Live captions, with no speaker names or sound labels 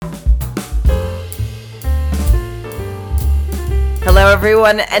Hello,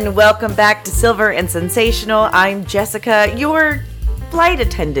 everyone, and welcome back to Silver and Sensational. I'm Jessica, your flight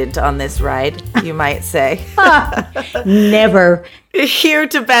attendant on this ride, you might say. Never. Here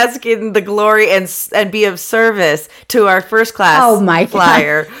to bask in the glory and be of service to our first class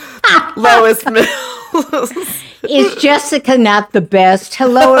flyer, Lois Mills. Is Jessica not the best?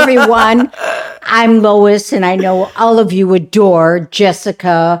 Hello, everyone. I'm Lois, and I know all of you adore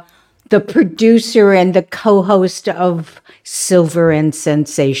Jessica, the producer and the co-host of Silver and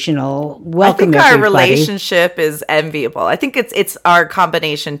Sensational. Welcome, I think our everybody. relationship is enviable. I think it's our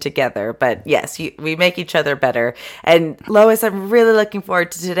combination together. But yes, we make each other better. And Lois, I'm really looking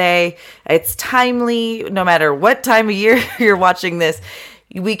forward to today. It's timely, no matter what time of year you're watching this.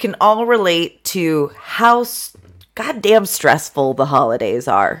 We can all relate to how goddamn stressful the holidays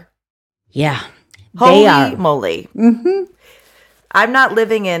are. Yeah, Holy moly. Mm-hmm. I'm not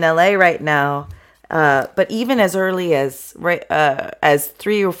living in LA right now. But even as early as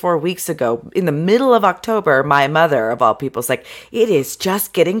 3 or 4 weeks ago, in the middle of October, my mother, of all people, is like, it is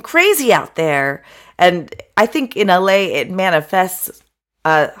just getting crazy out there. And I think in LA, it manifests.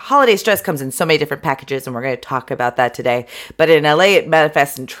 Holiday stress comes in so many different packages, and we're going to talk about that today. But in LA, it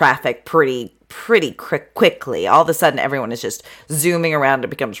manifests in traffic pretty quickly. All of a sudden, everyone is just zooming around. It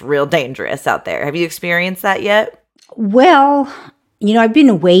becomes real dangerous out there. Have you experienced that yet? Well, I've been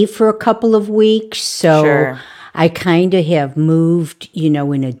away for a couple of weeks, so sure. I kind of have moved, in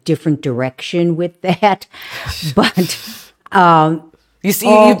a different direction with that. But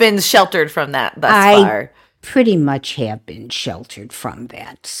you've been sheltered from that thus far. I pretty much have been sheltered from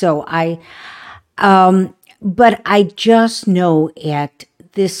that. So but I just know at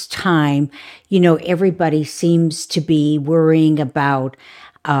this time, everybody seems to be worrying about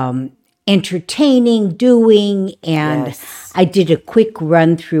entertaining, doing, and yes. I did a quick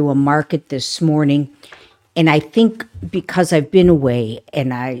run through a market this morning, and I think because I've been away,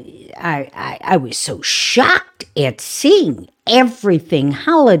 and I was so shocked at seeing everything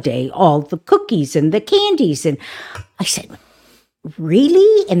holiday, all the cookies and the candies, and I said,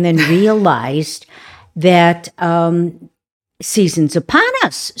 really? And then realized that season's upon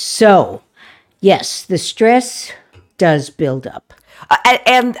us. So, yes, the stress does build up.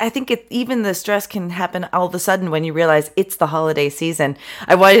 And I think even the stress can happen all of a sudden when you realize it's the holiday season.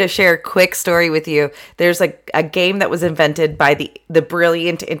 I wanted to share a quick story with you. There's a game that was invented by the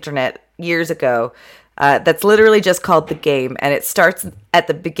brilliant internet years ago that's literally just called The Game. And it starts at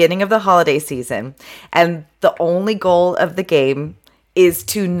the beginning of the holiday season. And the only goal of the game is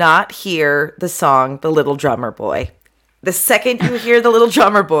to not hear the song The Little Drummer Boy. The second you hear The Little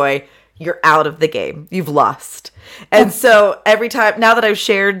Drummer Boy, you're out of the game. You've lost. And so every time, now that I've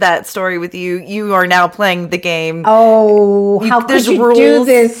shared that story with you, you are now playing the game. Oh, how could you rules. Do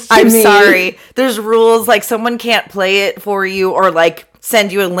this to I'm me? Sorry. There's rules, like someone can't play it for you or like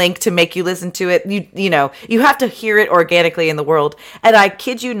send you a link to make you listen to it. You have to hear it organically in the world. And I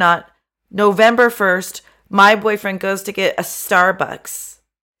kid you not, November 1st, my boyfriend goes to get a Starbucks.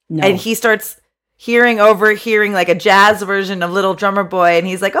 No. And he starts hearing like a jazz version of Little Drummer Boy. And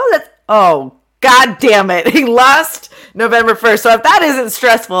he's like, oh, God damn it. He lost November 1st. So if that isn't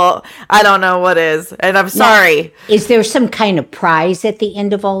stressful, I don't know what is. And I'm sorry. Now, is there some kind of prize at the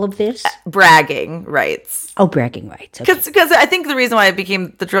end of all of this? Bragging rights. Oh, bragging rights. Because I think the reason why it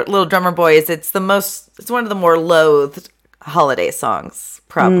became the Little Drummer Boy is it's one of the more loathed holiday songs,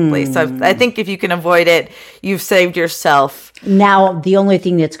 probably. So I think if you can avoid it, you've saved yourself. Now, the only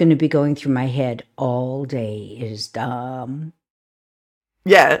thing that's going to be going through my head all day is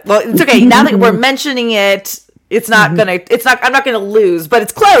Yeah, well, it's okay. Now that we're mentioning it, I'm not gonna lose, but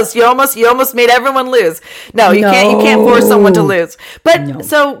it's close. You almost made everyone lose. No, you can't force someone to lose. But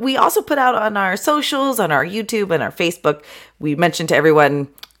So we also put out on our socials, on our YouTube and our Facebook, we mentioned to everyone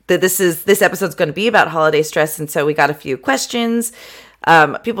that this episode's going to be about holiday stress. And so we got a few questions.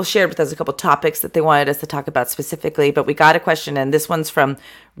 People shared with us a couple topics that they wanted us to talk about specifically, but we got a question, and this one's from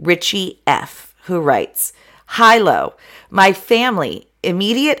Richie F, who writes, "Hi, Lo. My family,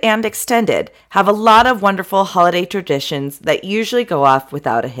 immediate and extended, have a lot of wonderful holiday traditions that usually go off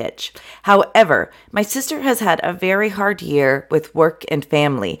without a hitch. However, my sister has had a very hard year with work and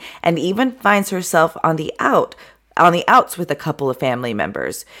family, and even finds herself on the outs with a couple of family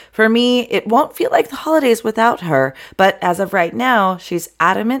members. For me, it won't feel like the holidays without her, but as of right now, she's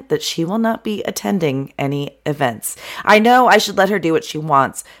adamant that she will not be attending any events. I know I should let her do what she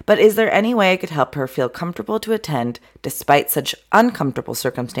wants, but is there any way I could help her feel comfortable to attend despite such uncomfortable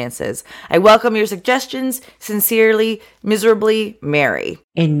circumstances? I welcome your suggestions. Sincerely, miserably, Mary."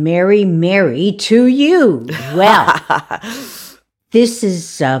 And Mary to you. Well, this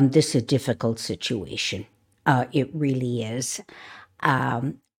is a difficult situation. It really is.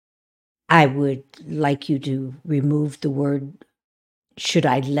 I would like you to remove the word should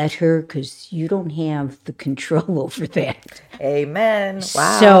I let her, because you don't have the control over that. Amen.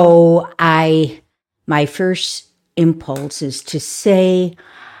 Wow. So my first impulse is to say,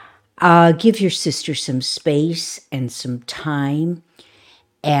 give your sister some space and some time,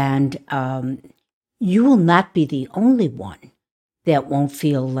 and you will not be the only one that won't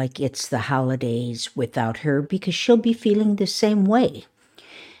feel like it's the holidays without her, because she'll be feeling the same way.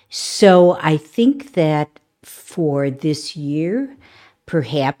 So I think that for this year,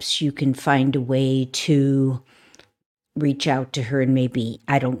 perhaps you can find a way to reach out to her, and maybe,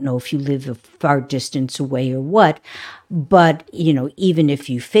 I don't know if you live a far distance away or what, but, even if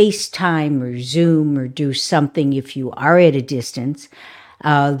you FaceTime or Zoom or do something, if you are at a distance,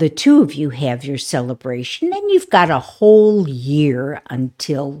 the two of you have your celebration, and you've got a whole year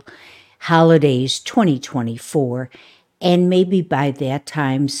until holidays 2024. And maybe by that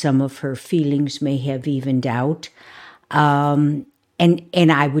time, some of her feelings may have evened out. And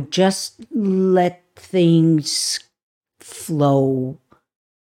I would just let things flow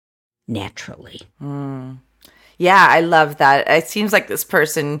naturally. Yeah, I love that. It seems like this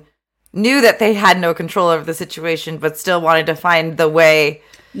person knew that they had no control over the situation, but still wanted to find the way.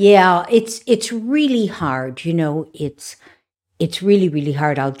 Yeah, it's really hard. It's really, really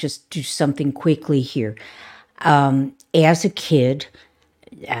hard. I'll just do something quickly here. As a kid,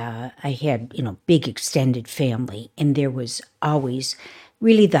 I had, big extended family, and there was always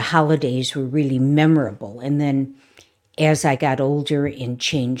really, the holidays were really memorable. And then as I got older and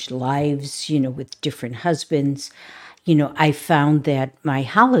changed lives, with different husbands, I found that my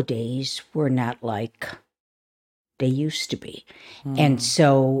holidays were not like they used to be. And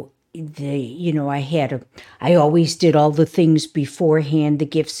so I always did all the things beforehand, the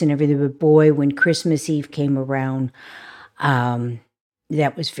gifts and everything, but boy, when Christmas Eve came around,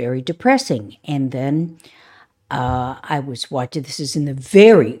 that was very depressing. And then I was watching, this is in the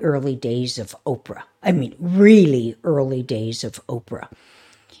very early days of Oprah. I mean, really early days of Oprah,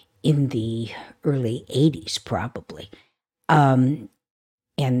 in the early 80s, probably. And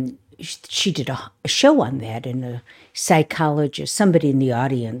she did a show on that, and a psychologist, somebody in the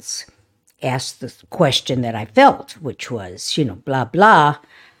audience, asked the question that I felt, which was, blah, blah,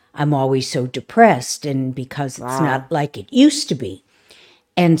 I'm always so depressed, and because it's not like it used to be.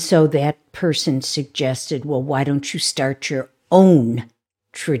 And so that person suggested, well, why don't you start your own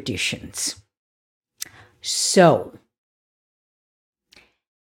traditions? So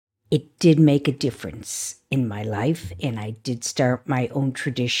it did make a difference in my life, and I did start my own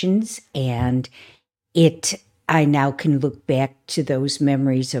traditions, and I now can look back to those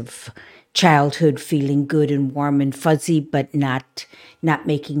memories of childhood feeling good and warm and fuzzy, but not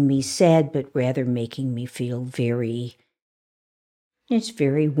making me sad, but rather making me feel it's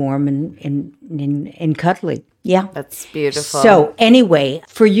very warm and cuddly. Yeah. That's beautiful. So anyway,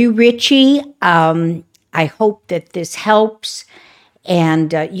 for you, Richie, I hope that this helps. And,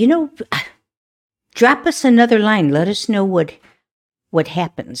 drop us another line. Let us know what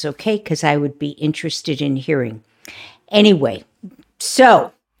happens, okay? Because I would be interested in hearing. Anyway,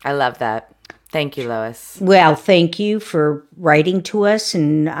 so. I love that. Thank you, Lois. Well, thank you for writing to us,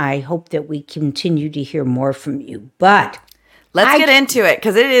 and I hope that we continue to hear more from you. But let's get into it,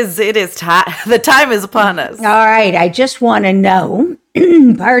 because it is time. The time is upon us. All right. I just want to know,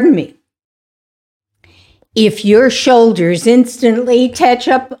 pardon me, if your shoulders instantly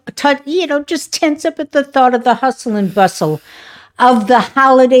just tense up at the thought of the hustle and bustle of the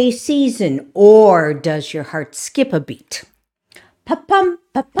holiday season, or does your heart skip a beat? Pa-pum,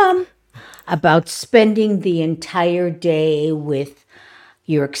 pa-pum, about spending the entire day with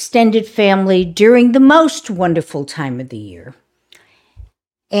your extended family during the most wonderful time of the year.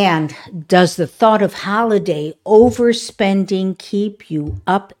 And does the thought of holiday overspending keep you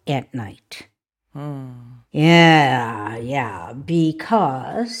up at night? Yeah,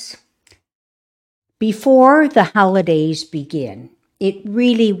 because before the holidays begin, it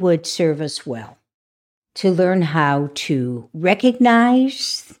really would serve us well to learn how to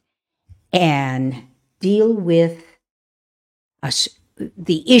recognize and deal with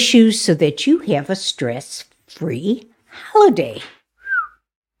the issues so that you have a stress-free holiday.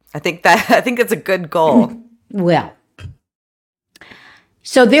 I think that's a good goal. Well,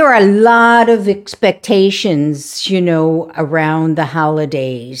 so there are a lot of expectations, around the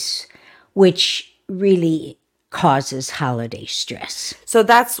holidays, which really causes holiday stress. So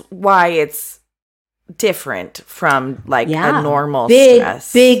that's why it's different from a normal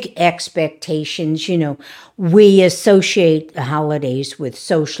stress. Big expectations. We associate the holidays with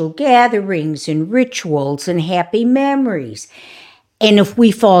social gatherings and rituals and happy memories. And if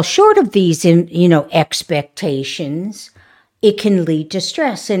we fall short of these, expectations, it can lead to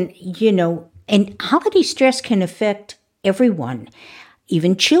stress. And, and holiday stress can affect everyone,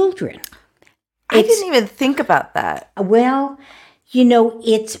 even children. I didn't even think about that. Well,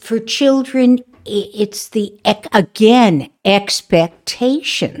 it's for children, it's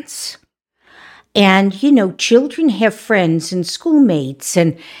expectations. And, children have friends and schoolmates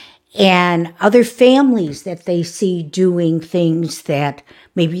and other families that they see doing things that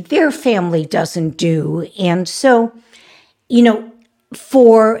maybe their family doesn't do. And so,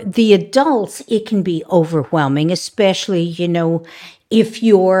 for the adults, it can be overwhelming, especially, if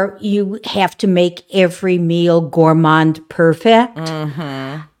you have to make every meal gourmand perfect.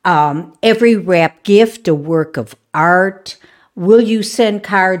 Every wrap gift a work of art. Will you send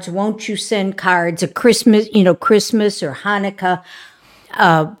cards? Won't you send cards? Christmas or Hanukkah,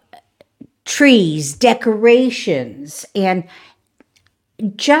 trees, decorations, and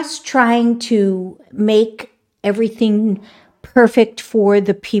just trying to make everything perfect for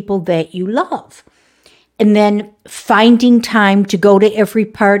the people that you love. And then finding time to go to every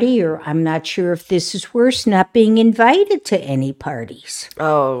party, or I'm not sure if this is worse, not being invited to any parties.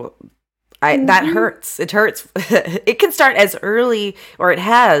 Oh, that hurts. It hurts. It can start as early, or it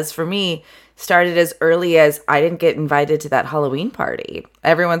has for me, started as early as I didn't get invited to that Halloween party.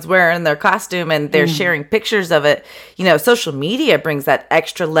 Everyone's wearing their costume and they're sharing pictures of it. Social media brings that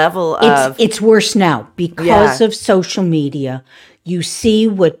extra level of... It's worse now because of social media. You see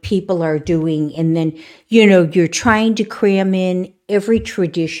what people are doing, and then, you're trying to cram in every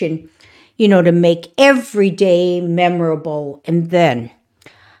tradition, to make every day memorable. And then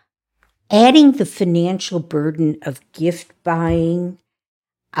adding the financial burden of gift buying,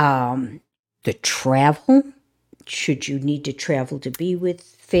 the travel, should you need to travel to be with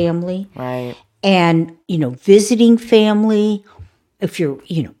family. Right. And, visiting family, if you're,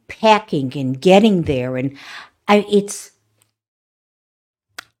 packing and getting there. And it's...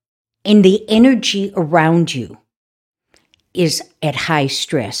 And the energy around you is at high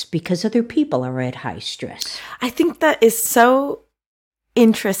stress because other people are at high stress. I think that is so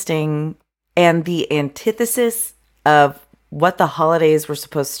interesting and the antithesis of what the holidays were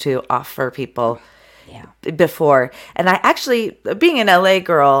supposed to offer people before. And I actually, being an LA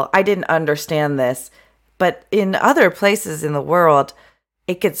girl, I didn't understand this. But in other places in the world,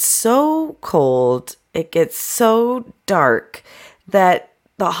 it gets so cold, it gets so dark that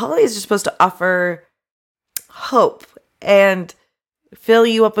the holidays are supposed to offer hope and fill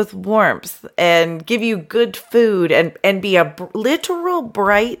you up with warmth and give you good food and be a literal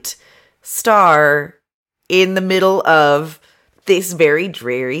bright star in the middle of this very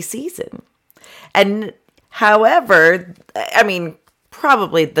dreary season. And however, I mean,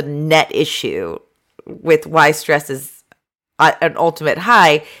 probably the net issue with why stress is an ultimate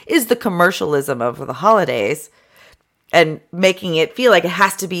high is the commercialism of the holidays. And making it feel like it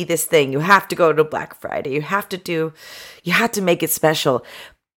has to be this thing. You have to go to Black Friday. You have to make it special.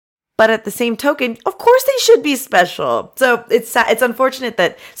 But at the same token, of course they should be special. So it's unfortunate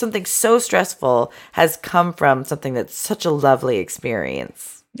that something so stressful has come from something that's such a lovely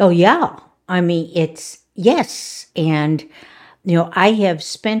experience. Oh, yeah. I mean, yes. And, I have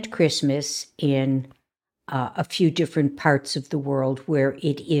spent Christmas in a few different parts of the world where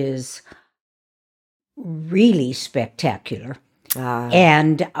it is really spectacular.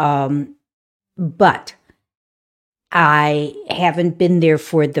 And but I haven't been there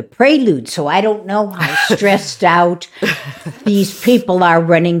for the prelude, so I don't know how stressed out these people are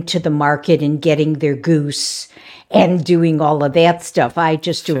running to the market and getting their goose and doing all of that stuff. I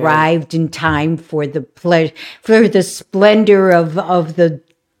just arrived in time for the splendor of the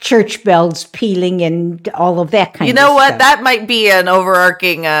church bells pealing and all of that kind of stuff. You know what? That might be an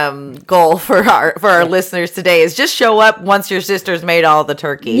overarching goal for our listeners today, is just show up once your sister's made all the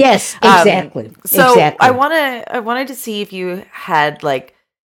turkey. Yes, exactly. Exactly. I wanted to see if you had like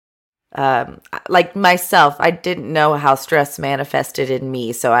myself, I didn't know how stress manifested in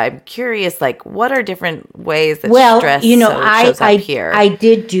me. So I'm curious, like, what are different ways that stress shows up here? I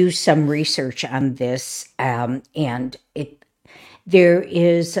did do some research on this, and there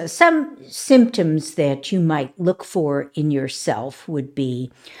is some symptoms that you might look for in yourself would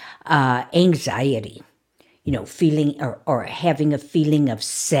be anxiety, feeling or having a feeling of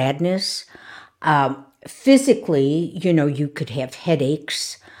sadness. Physically, you could have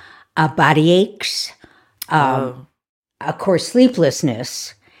headaches, body aches, of course,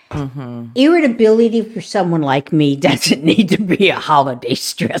 sleeplessness. Mm-hmm. Irritability for someone like me doesn't need to be a holiday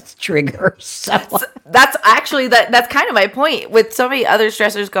stress trigger. So that's actually that's kind of my point. With so many other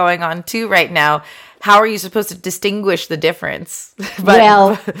stressors going on too right now, how are you supposed to distinguish the difference?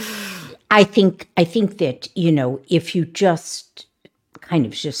 Well, I think that, if you just kind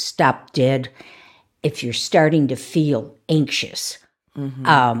of just stop dead, if you're starting to feel anxious,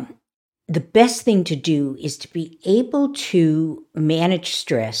 the best thing to do is to be able to manage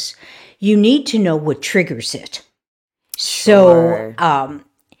stress. You need to know what triggers it. Sure. So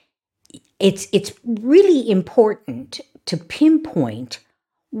it's really important to pinpoint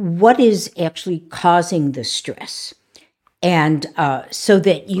what is actually causing the stress. And so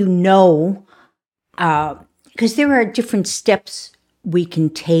that because there are different steps we can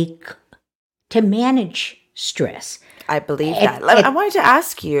take to manage stress. I believe that. I wanted to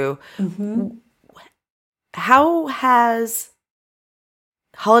ask you, how has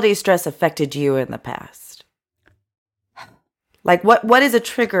holiday stress affected you in the past? Like, what is a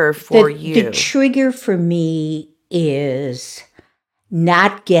trigger for you? The trigger for me is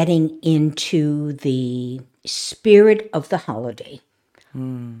not getting into the spirit of the holiday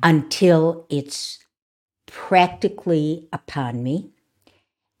until it's practically upon me.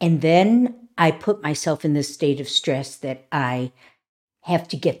 And then I put myself in this state of stress that I have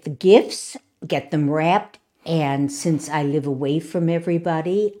to get the gifts, get them wrapped, and since I live away from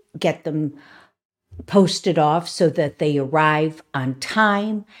everybody, get them posted off so that they arrive on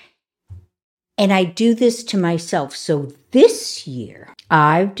time. And I do this to myself. So this year,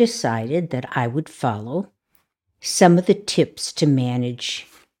 I've decided that I would follow some of the tips to manage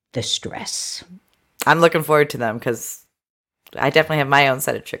the stress. I'm looking forward to them because I definitely have my own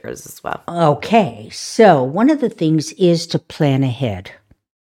set of triggers as well. Okay, so one of the things is to plan ahead.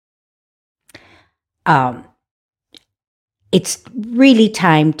 It's really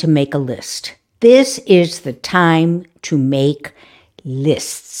time to make a list. This is the time to make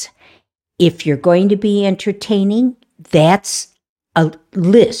lists. If you're going to be entertaining, that's a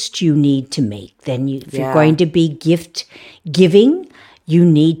list you need to make. Then if you're going to be gift giving, you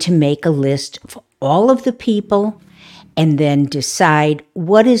need to make a list of all of the people and then decide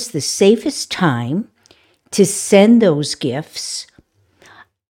what is the safest time to send those gifts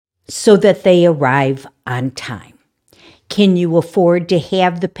so that they arrive on time. Can you afford to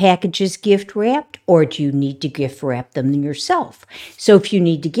have the packages gift wrapped, or do you need to gift wrap them yourself? So if you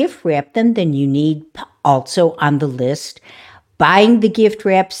need to gift wrap them, then you need also on the list buying the gift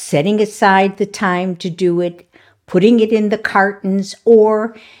wrap, setting aside the time to do it, putting it in the cartons,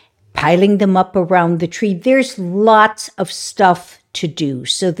 or piling them up around the tree. There's lots of stuff to do.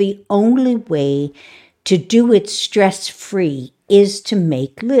 So the only way to do it stress-free is to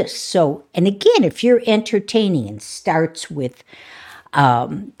make lists. So, and again, if you're entertaining and starts with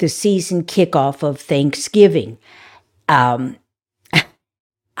the season kickoff of Thanksgiving, I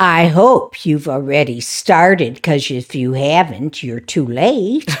hope you've already started, because if you haven't, you're too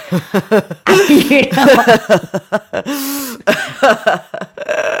late.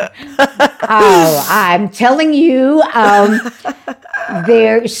 Oh, I'm telling you,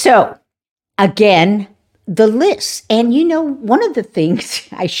 there. So, again, the list. And one of the things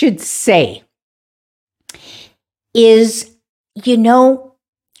I should say is,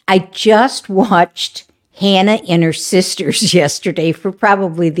 I just watched Hannah and her sisters yesterday for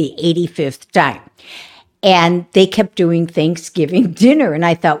probably the 85th time. And they kept doing Thanksgiving dinner. And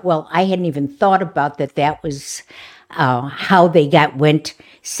I thought, well, I hadn't even thought about that. That was how they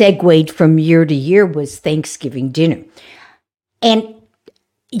segued from year to year, was Thanksgiving dinner. And,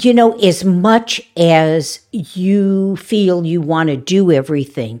 as much as you feel you want to do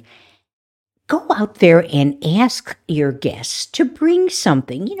everything, go out there and ask your guests to bring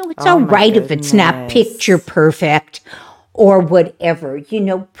something. It's all right if it's not picture perfect or whatever.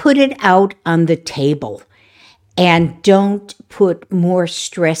 Put it out on the table and don't put more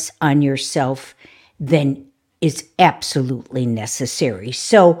stress on yourself than is absolutely necessary.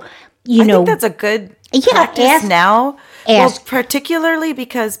 So, I think that's a good practice now. Well, particularly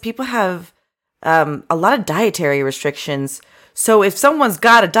because people have a lot of dietary restrictions. So if someone's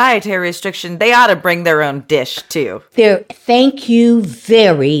got a dietary restriction, they ought to bring their own dish too. Thank you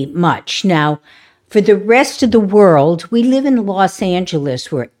very much. Now, for the rest of the world, we live in Los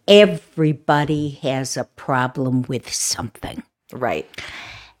Angeles where everybody has a problem with something. Right.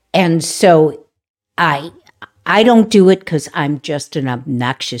 And so I don't do it because I'm just an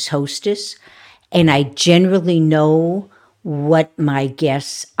obnoxious hostess. And I generally know what my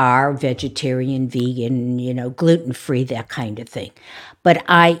guests are: vegetarian, vegan, gluten-free, that kind of thing. But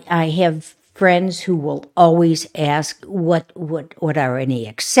I have friends who will always ask, what are any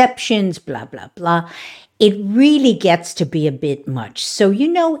exceptions, blah, blah, blah. It really gets to be a bit much. So,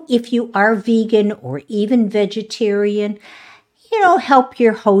 if you are vegan or even vegetarian, help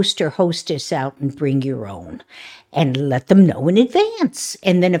your host or hostess out and bring your own and let them know in advance.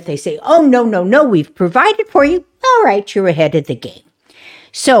 And then if they say, oh, no, we've provided for you, all right, you're ahead of the game.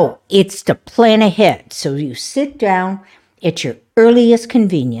 So it's to plan ahead. So you sit down at your earliest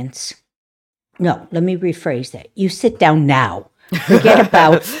convenience. No, let me rephrase that. You sit down now. Forget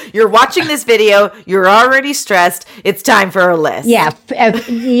about... You're watching this video. You're already stressed. It's time for a list. Yeah.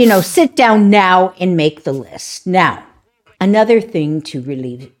 Sit down now and make the list. Now, another thing to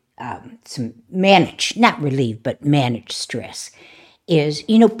manage stress is,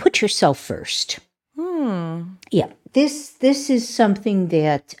 put yourself first. Yeah. This is something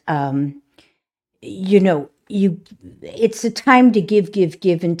that, it's a time to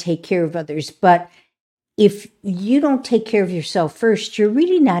give and take care of others. But if you don't take care of yourself first, you're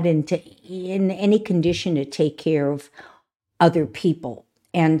really not in any condition to take care of other people.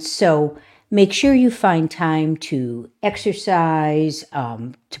 And so make sure you find time to exercise,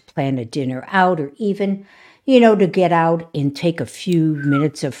 to plan a dinner out, or even, to get out and take a few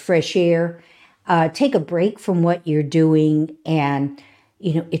minutes of fresh air. Take a break from what you're doing. And,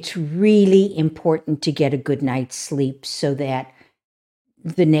 it's really important to get a good night's sleep so that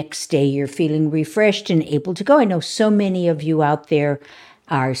the next day you're feeling refreshed and able to go. I know so many of you out there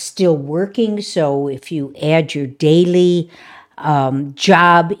are still working. So if you add your daily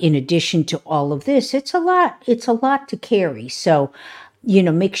job in addition to all of this, it's a lot to carry. So,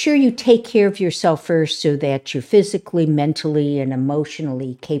 make sure you take care of yourself first so that you're physically, mentally, and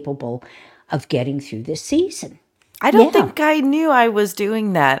emotionally capable of getting through this season. I don't think I knew I was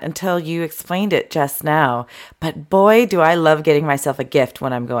doing that until you explained it just now. But boy, do I love getting myself a gift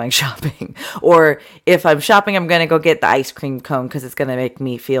when I'm going shopping. Or if I'm shopping, I'm going to go get the ice cream cone because it's going to make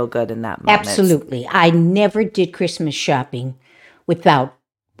me feel good in that moment. Absolutely. I never did Christmas shopping without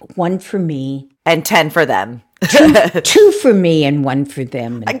one for me. And 10 for them. two for me and one for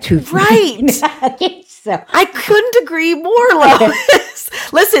them. And two for me. So. I couldn't agree more, Lois.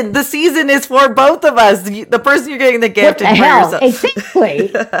 Listen, the season is for both of us. The person you're getting the gift and for yourself.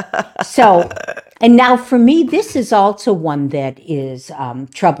 Exactly. So, and now for me, this is also one that is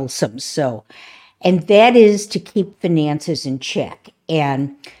troublesome. So, and that is to keep finances in check.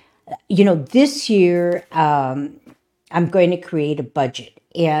 And, this year, I'm going to create a budget.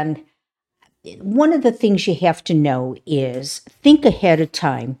 And one of the things you have to know is think ahead of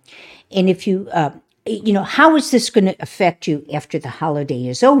time. And if you... how is this going to affect you after the holiday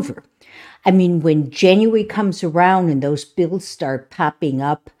is over? I mean, when January comes around and those bills start popping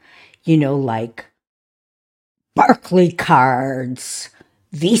up, like Barclay cards,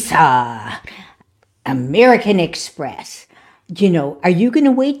 Visa, American Express, are you going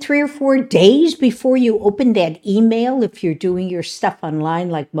to wait 3 or 4 days before you open that email if you're doing your stuff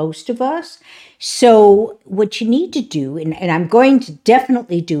online like most of us? So what you need to do, and I'm going to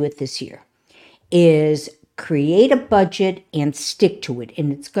definitely do it this year, is create a budget and stick to it.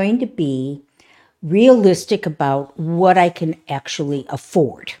 And it's going to be realistic about what I can actually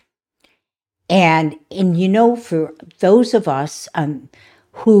afford. And for those of us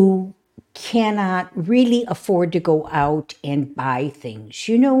who cannot really afford to go out and buy things,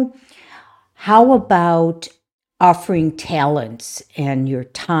 how about offering talents and your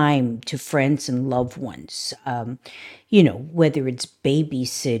time to friends and loved ones, whether it's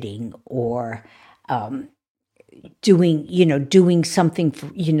babysitting or doing something for,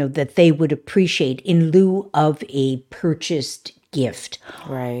 that they would appreciate in lieu of a purchased gift.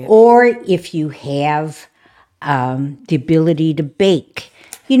 Right. Or if you have the ability to bake,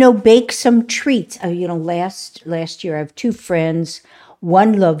 bake some treats. Last year I have 2 friends.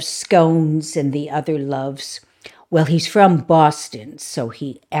 One loves scones and the other loves, well, he's from Boston, so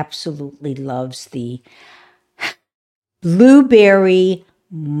he absolutely loves the blueberry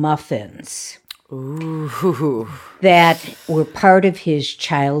muffins. Ooh. That were part of his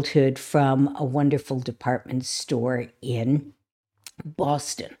childhood from a wonderful department store in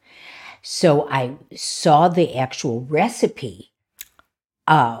Boston. So I saw the actual recipe.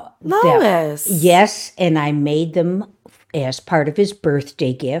 Lois. Yes, and I made them as part of his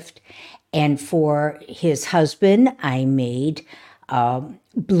birthday gift. And for his husband, I made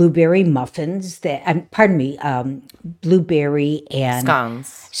blueberry muffins blueberry and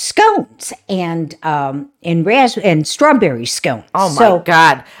scones and strawberry scones. Oh my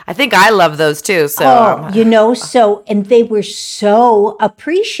God. I think I love those too. So, and they were so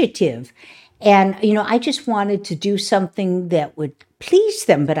appreciative. And, I just wanted to do something that would please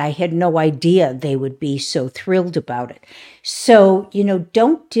them, but I had no idea they would be so thrilled about it. So,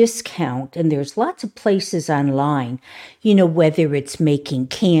 don't discount, and there's lots of places online, whether it's making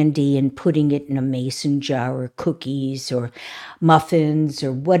candy and putting it in a mason jar or cookies or muffins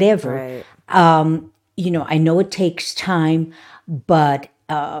or whatever. Right. I know it takes time, but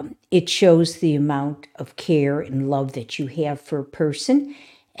it shows the amount of care and love that you have for a person,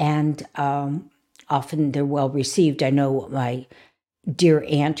 and often they're well received. I know my dear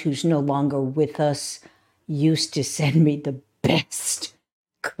aunt, who's no longer with us, used to send me the best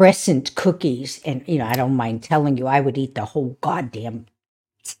crescent cookies. And, I don't mind telling you, I would eat the whole goddamn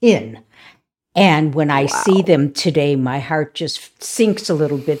tin. And when I see them today, my heart just sinks a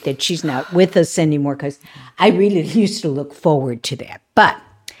little bit that she's not with us anymore, because I really used to look forward to that. But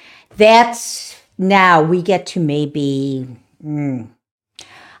that's, now we get to maybe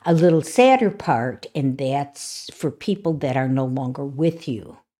a little sadder part, and that's for people that are no longer with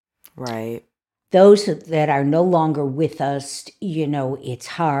you. Right. Those that are no longer with us, it's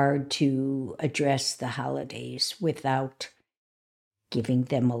hard to address the holidays without giving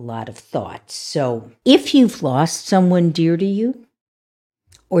them a lot of thought. So if you've lost someone dear to you,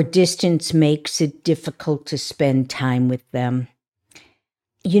 or distance makes it difficult to spend time with them,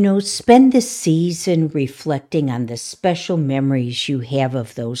 spend the season reflecting on the special memories you have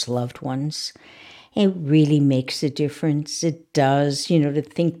of those loved ones. It really makes a difference. It does, to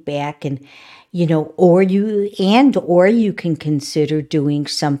think back and, or you can consider doing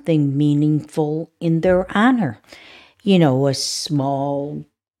something meaningful in their honor. A small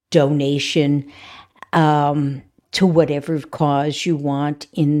donation to whatever cause you want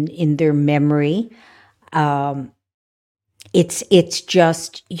in their memory. It's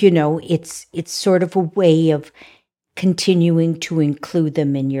just, it's sort of a way of continuing to include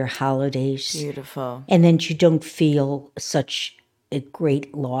them in your holidays. Beautiful. And then you don't feel such a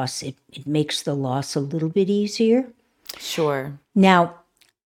great loss. It makes the loss a little bit easier. Sure. Now,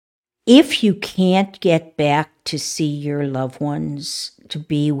 if you can't get back to see your loved ones, to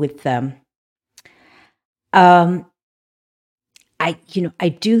be with them, I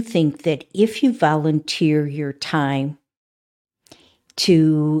do think that if you volunteer your time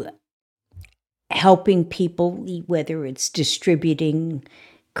to helping people, whether it's distributing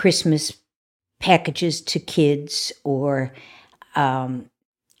Christmas packages to kids or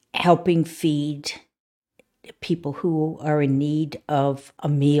helping feed people who are in need of a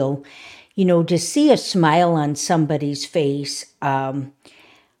meal, to see a smile on somebody's face,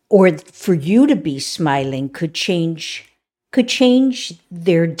 or for you to be smiling could change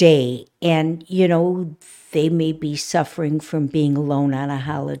their day. And, they may be suffering from being alone on a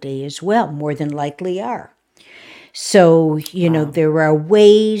holiday as well, more than likely are. So, there are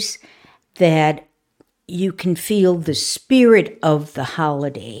ways that you can feel the spirit of the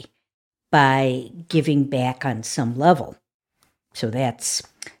holiday by giving back on some level. So that's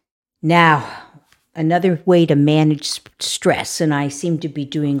now another way to manage stress. And I seem to be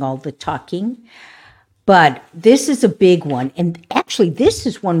doing all the talking, but this is a big one. And actually, this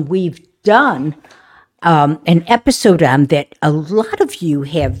is one we've done an episode on that a lot of you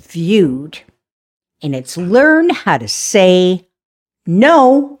have viewed, and it's learn how to say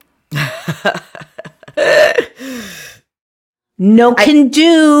no. No can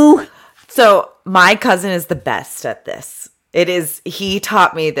do. So my cousin is the best at this. He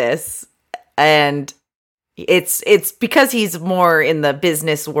taught me this, and it's because he's more in the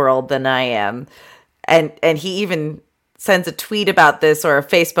business world than I am. And he even sends a tweet about this or a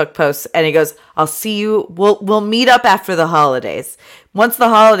Facebook post, and he goes, I'll see you. We'll meet up after the holidays. Once the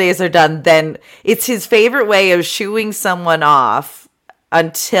holidays are done, then it's his favorite way of shooing someone off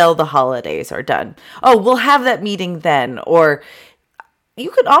until the holidays are done. Oh, we'll have that meeting then. Or you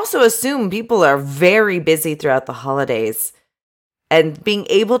could also assume people are very busy throughout the holidays, and being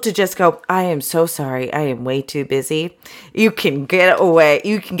able to just go, I am so sorry, I am way too busy. You can get away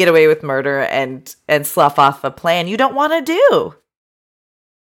with murder and slough off a plan you don't want to do.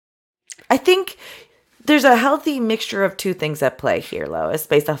 I think there's a healthy mixture of two things at play here, Lois,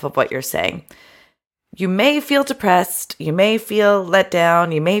 based off of what you're saying. You may feel depressed, you may feel let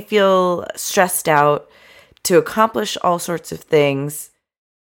down, you may feel stressed out to accomplish all sorts of things.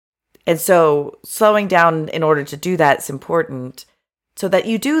 And so slowing down in order to do that is important, so that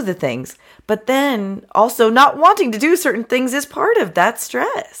you do the things. But then also not wanting to do certain things is part of that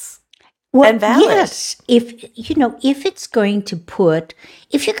stress. Well, and valid. Yes. If you're going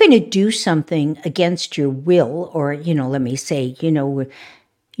to do something against your will, or, let me say,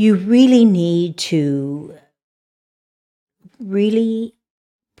 you really need to really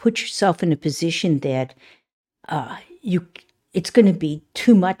put yourself in a position that it's going to be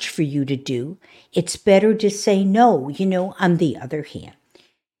too much for you to do, it's better to say no. On the other hand,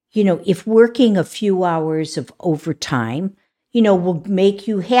 if working a few hours of overtime, will make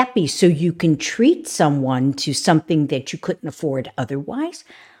you happy so you can treat someone to something that you couldn't afford otherwise,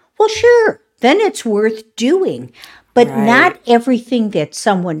 well, sure, then it's worth doing. But not everything that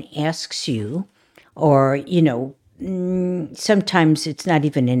someone asks you, or, sometimes it's not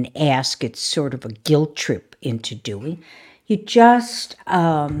even an ask, it's sort of a guilt trip into doing. You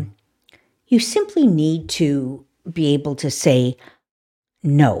simply need to be able to say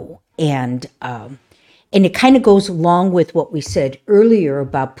no. And it kind of goes along with what we said earlier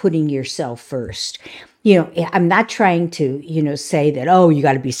about putting yourself first. I'm not trying to, say that, oh, you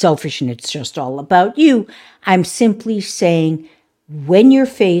got to be selfish and it's just all about you. I'm simply saying when you're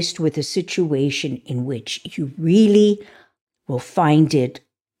faced with a situation in which you really will find it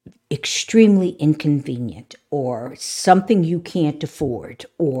extremely inconvenient or something you can't afford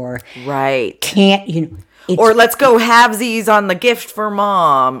or can't, or let's go halvesies on the gift for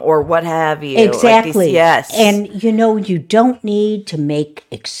mom or what have you. Exactly. Yes. And, you don't need to make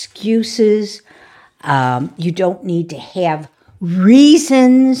excuses. You don't need to have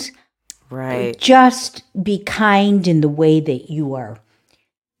reasons. Right. Just be kind in the way that you are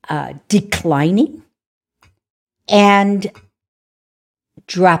declining and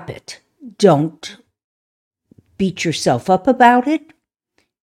drop it. Don't beat yourself up about it.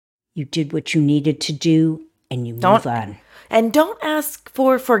 You did what you needed to do and you move on. And don't ask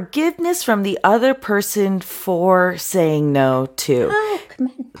for forgiveness from the other person for saying no too. Oh, come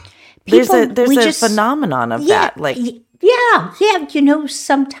on. There's a phenomenon of that. Like,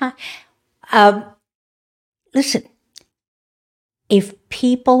 sometimes. Listen, if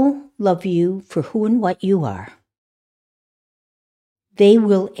people love you for who and what you are, they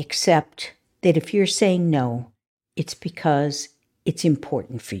will accept that if you're saying no, it's because it's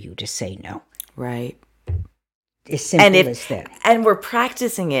important for you to say no. Right. As simple as that. And we're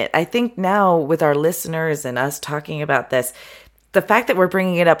practicing it. I think now with our listeners and us talking about this, the fact that we're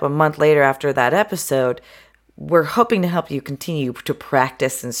bringing it up a month later after that episode, we're hoping to help you continue to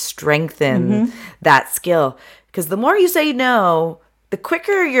practice and strengthen that skill. Because the more you say no, the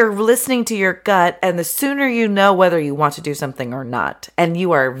quicker you're listening to your gut and the sooner you know whether you want to do something or not. And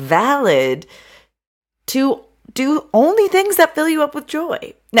you are valid to do only things that fill you up with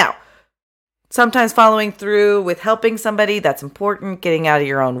joy. Now, sometimes following through with helping somebody, that's important. Getting out of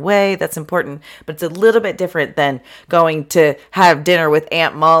your own way, that's important. But it's a little bit different than going to have dinner with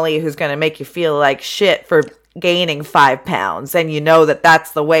Aunt Molly, who's going to make you feel like shit for gaining 5 pounds. And you know that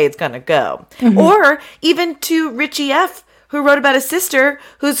that's the way it's going to go. Or even to Richie F., who wrote about his sister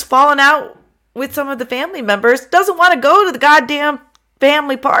who's fallen out with some of the family members, doesn't want to go to the goddamn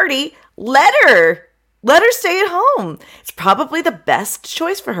family party. Let her stay at home. It's probably the best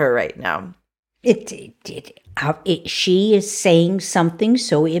choice for her right now. She is saying something,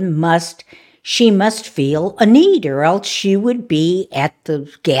 so she must feel a need, or else she would be at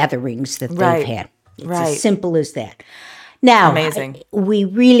the gatherings that they've had. It's as simple as that. Now, amazing. We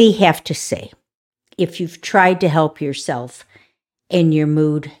really have to say, if you've tried to help yourself and your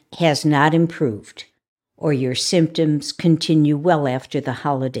mood has not improved, or your symptoms continue well after the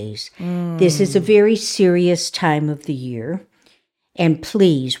holidays, this is a very serious time of the year. And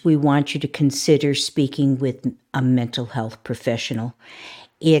please, we want you to consider speaking with a mental health professional.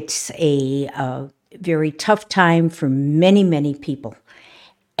 It's a very tough time for many, many people.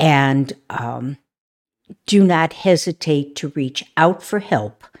 And do not hesitate to reach out for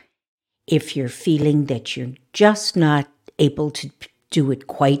help if you're feeling that you're just not able to do it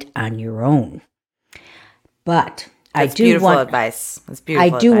quite on your own. But That's beautiful advice.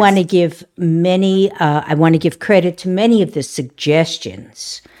 I do want to give I want to give credit to many of the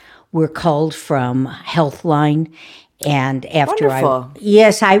suggestions were culled from Healthline. And after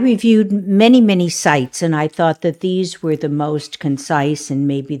I reviewed many, many sites, and I thought that these were the most concise and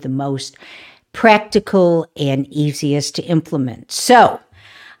maybe the most practical and easiest to implement. So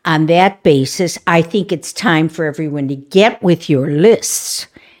on that basis, I think it's time for everyone to get with your lists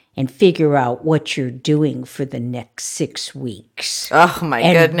and figure out what you're doing for the next 6 weeks. Oh, my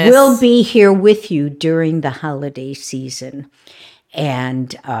goodness. We'll be here with you during the holiday season.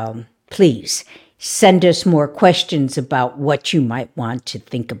 And please send us more questions about what you might want to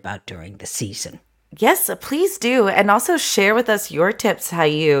think about during the season. Yes, please do. And also share with us your tips, how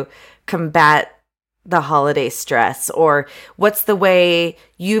you combat the holiday stress, or what's the way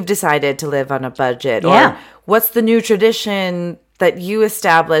you've decided to live on a budget, or what's the new tradition that you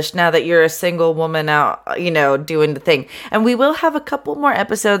established now that you're a single woman out, doing the thing. And we will have a couple more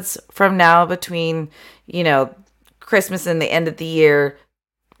episodes from now between, Christmas and the end of the year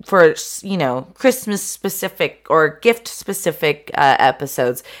for, Christmas specific or gift specific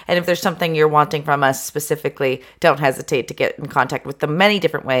episodes. And if there's something you're wanting from us specifically, don't hesitate to get in contact with the many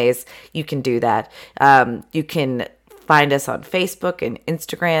different ways you can do that. You can find us on Facebook and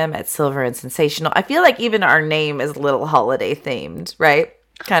Instagram at Silver and Sensational. I feel like even our name is a little holiday themed, right?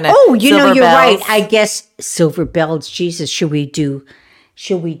 Kind of. Oh, you're bells. Right. I guess silver bells. Jesus, should we do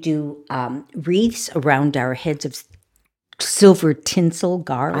wreaths around our heads of silver tinsel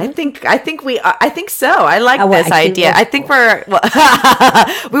garland? I think so. I like this idea. I think I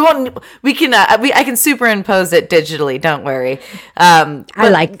can superimpose it digitally. Don't worry. I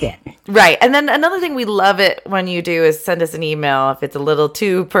like that. Right. And then another thing we love it when you do is send us an email if it's a little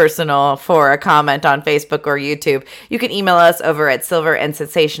too personal for a comment on Facebook or YouTube. You can email us over at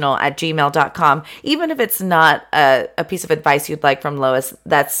silverandsensational@gmail.com. Even if it's not a piece of advice you'd like from Lois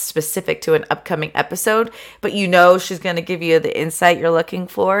that's specific to an upcoming episode, but she's going to give you the insight you're looking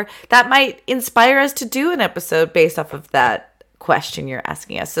for, that might inspire us to do an episode based off of that question you're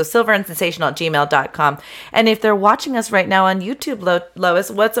asking us. So silverandsensational@gmail.com. And if they're watching us right now on YouTube,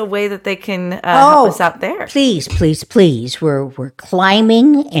 Lois, what's a way that they can help us out there? Please. We're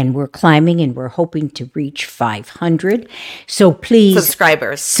climbing and we're hoping to reach 500. So please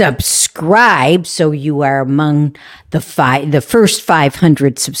subscribe so you are among the first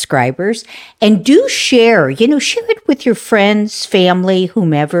 500 subscribers, and do share it with your friends, family,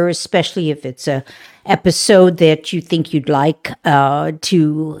 whomever, especially if it's a episode that you think you'd like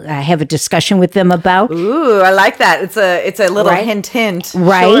to have a discussion with them about. Ooh, I like that. It's a little hint.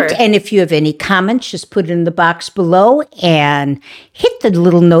 Right. Sure. And if you have any comments, just put it in the box below and hit the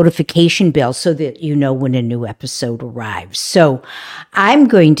little notification bell so that you know when a new episode arrives. So I'm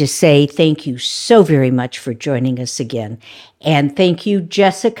going to say thank you so very much for joining us again. And thank you,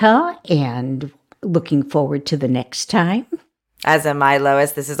 Jessica, and looking forward to the next time. As am I,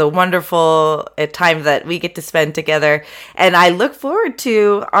 Lois. This is a wonderful time that we get to spend together. And I look forward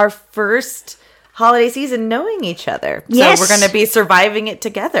to our first holiday season knowing each other. Yes. So we're going to be surviving it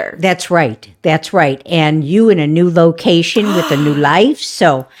together. That's right. And you in a new location with a new life.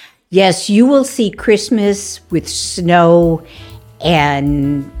 So, yes, you will see Christmas with snow.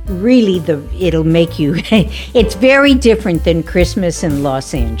 And really, it'll make you, it's very different than Christmas in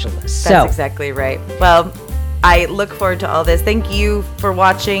Los Angeles. That's exactly right. Well, I look forward to all this. Thank you for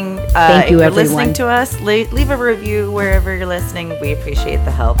watching. Thank you, if you're everyone. listening to us, leave a review wherever you're listening. We appreciate the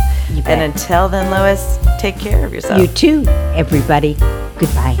help. You bet. And until then, Lois, take care of yourself. You too, everybody.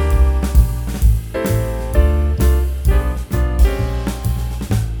 Goodbye.